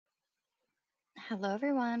Hello,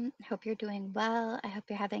 everyone. Hope you're doing well. I hope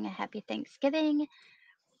you're having a happy Thanksgiving.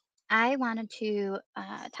 I wanted to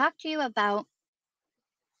talk to you about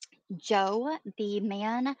Joe, the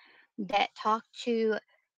man that talked to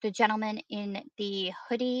the gentleman in the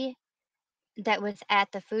hoodie that was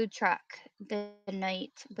at the food truck the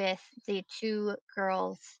night with the two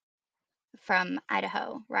girls from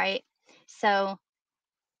Idaho, right? So,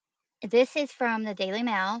 this is from the Daily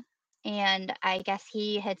Mail, and I guess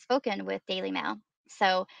he had spoken with Daily Mail.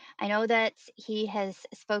 So I know that he has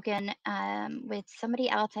spoken with somebody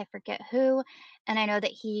else, I forget who, and I know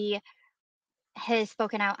that he has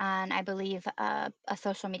spoken out on, I believe, a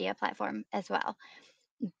social media platform as well.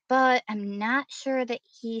 But I'm not sure that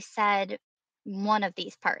he said one of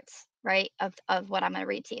these parts, right, of what I'm going to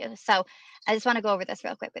read to you. So I just want to go over this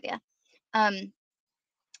real quick with you. Um,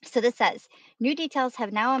 so this says new details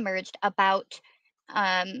have now emerged about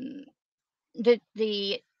um,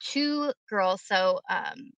 the two girls, so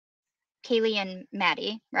Kaylee and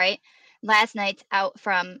Maddie, right? Last night's out.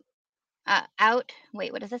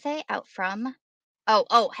 Wait, what does it say? Out from?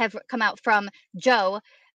 Oh, have come out from Joe,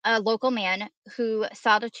 a local man who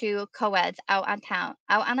saw the two coeds out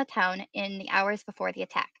on the town in the hours before the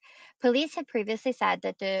attack. Police had previously said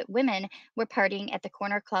that the women were partying at the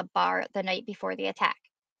corner club bar the night before the attack.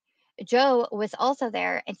 Joe was also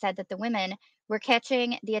there and said that the women were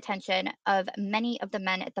catching the attention of many of the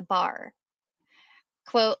men at the bar.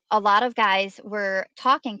 Quote, a lot of guys were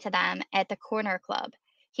talking to them at the corner club,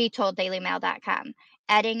 he told dailymail.com,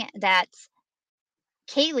 adding that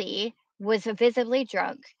Kaylee was visibly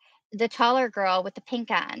drunk. The taller girl with the pink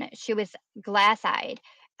on, she was glass eyed.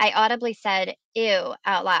 I audibly said, ew,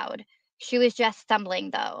 out loud. She was just stumbling,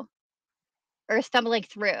 though, or stumbling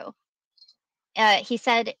through. He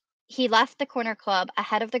said he left the corner club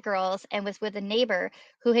ahead of the girls and was with a neighbor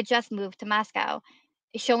who had just moved to Moscow,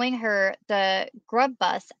 showing her the grub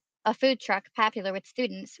bus, a food truck popular with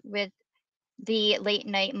students with the late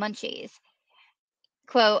night munchies.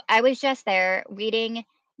 Quote, I was just there waiting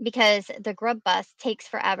because the grub bus takes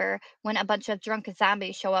forever when a bunch of drunk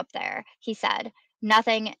zombies show up there, he said,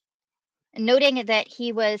 nothing, noting that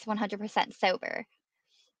he was 100% sober.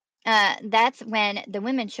 That's when the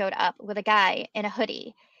women showed up with a guy in a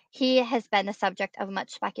hoodie. He has been the subject of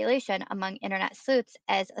much speculation among internet sleuths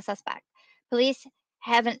as a suspect. Police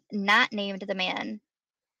haven't not named the man,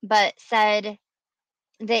 but said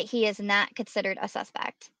that he is not considered a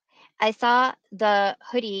suspect. I saw the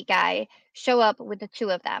hoodie guy show up with the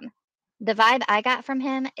two of them. The vibe I got from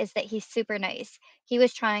him is that he's super nice. He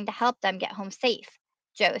was trying to help them get home safe,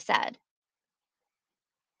 Joe said.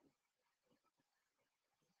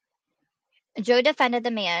 Joe defended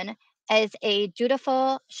the man as a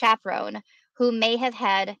dutiful chaperone who may have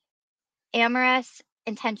had amorous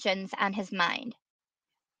intentions on his mind.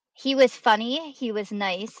 He was funny, he was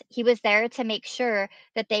nice, he was there to make sure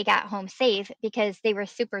that they got home safe because they were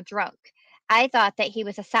super drunk. I thought that he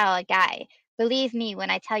was a solid guy. Believe me when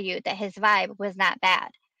I tell you that his vibe was not bad.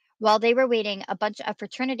 While they were waiting, a bunch of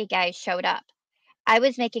fraternity guys showed up. I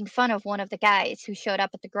was making fun of one of the guys who showed up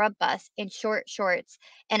at the grub bus in short shorts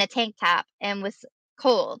and a tank top and was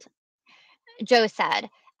cold, Joe said.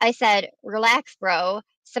 I said, relax, bro.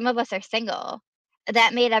 Some of us are single.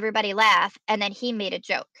 That made everybody laugh, and then he made a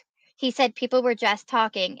joke. He said people were just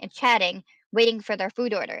talking and chatting, waiting for their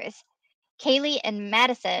food orders. Kaylee and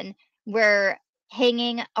Madison were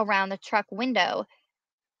hanging around the truck window,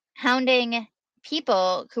 hounding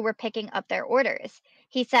people who were picking up their orders.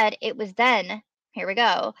 He said it was then, here we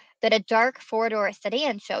go, that a dark four-door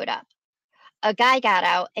sedan showed up. A guy got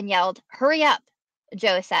out and yelled, hurry up,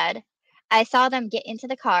 Joe said. I saw them get into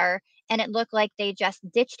the car, and it looked like they just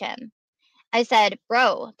ditched him. I said,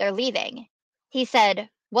 bro, they're leaving. He said,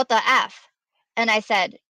 what the F? And I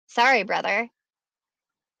said, sorry, brother.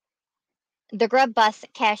 The grub bus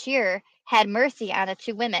cashier had mercy on the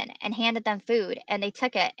two women and handed them food, and they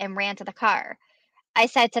took it and ran to the car. I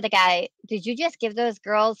said to the guy, did you just give those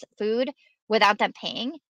girls food without them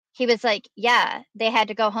paying? He was like, yeah, they had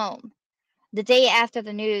to go home. The day after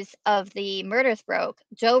the news of the murders broke,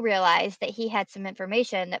 Joe realized that he had some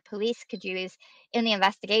information that police could use in the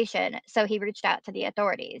investigation, so he reached out to the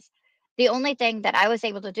authorities. The only thing that I was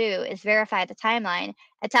able to do is verify the timeline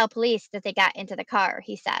and tell police that they got into the car,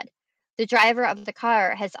 he said. The driver of the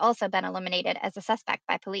car has also been eliminated as a suspect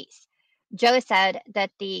by police. Joe said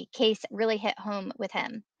that the case really hit home with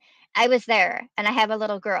him. I was there, and I have a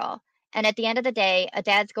little girl. And at the end of the day, a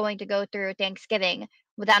dad's going to go through Thanksgiving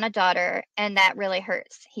without a daughter, and that really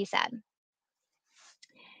hurts, he said.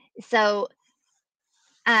 So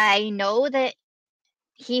I know that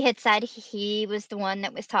he had said he was the one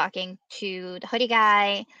that was talking to the hoodie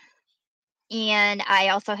guy, And I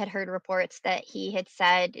also had heard reports that he had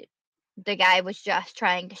said the guy was just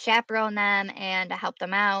trying to chaperone them and to help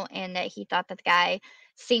them out, and that he thought that the guy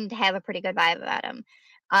seemed to have a pretty good vibe about him.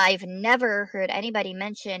 I've never heard anybody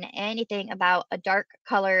mention anything about a dark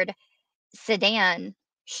colored sedan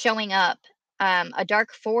showing up, a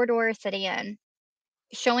dark four-door sedan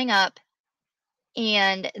showing up,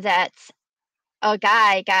 and that a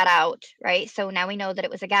guy got out, right? So now we know that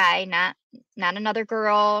it was a guy, not another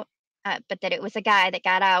girl, but that it was a guy that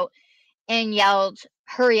got out and yelled,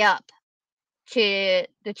 "Hurry up," to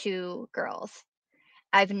the 2 girls.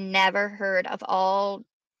 I've never heard of all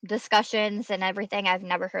discussions and everything, I've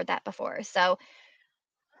never heard that before. So,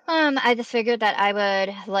 I just figured that I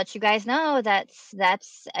would let you guys know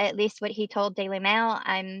that's at least what he told Daily Mail.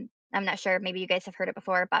 I'm not sure, maybe you guys have heard it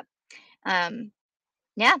before, but, um,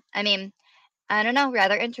 yeah, I mean, I don't know,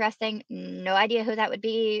 rather interesting. No idea who that would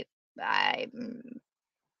be. I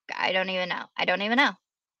I don't even know. I don't even know.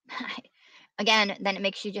 Again, then it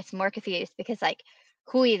makes you just more confused because, like,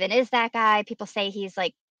 who even is that guy? People say he's,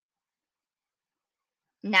 like,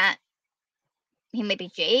 not he may be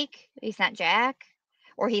Jake, he's not Jack,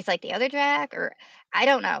 or he's, like, the other Jack, or I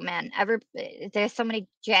don't know, man. There's so many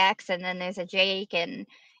Jacks, and then there's a Jake, and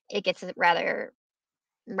it gets rather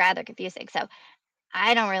confusing. So,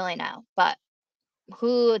 I don't really know, but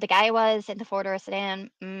who the guy was in the four-door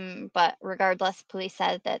sedan, but regardless, police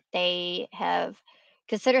said that they have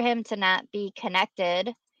considered him to not be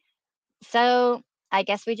connected. So I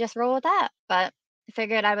guess we just roll with that. But I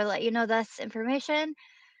figured I would let you know this information.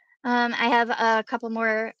 I have a couple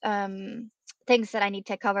more things that I need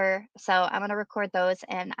to cover, so I'm going to record those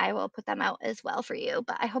and I will put them out as well for you.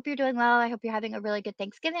 But I hope you're doing well. I hope you're having a really good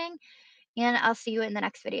Thanksgiving, and I'll see you in the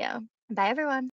next video. Bye, everyone.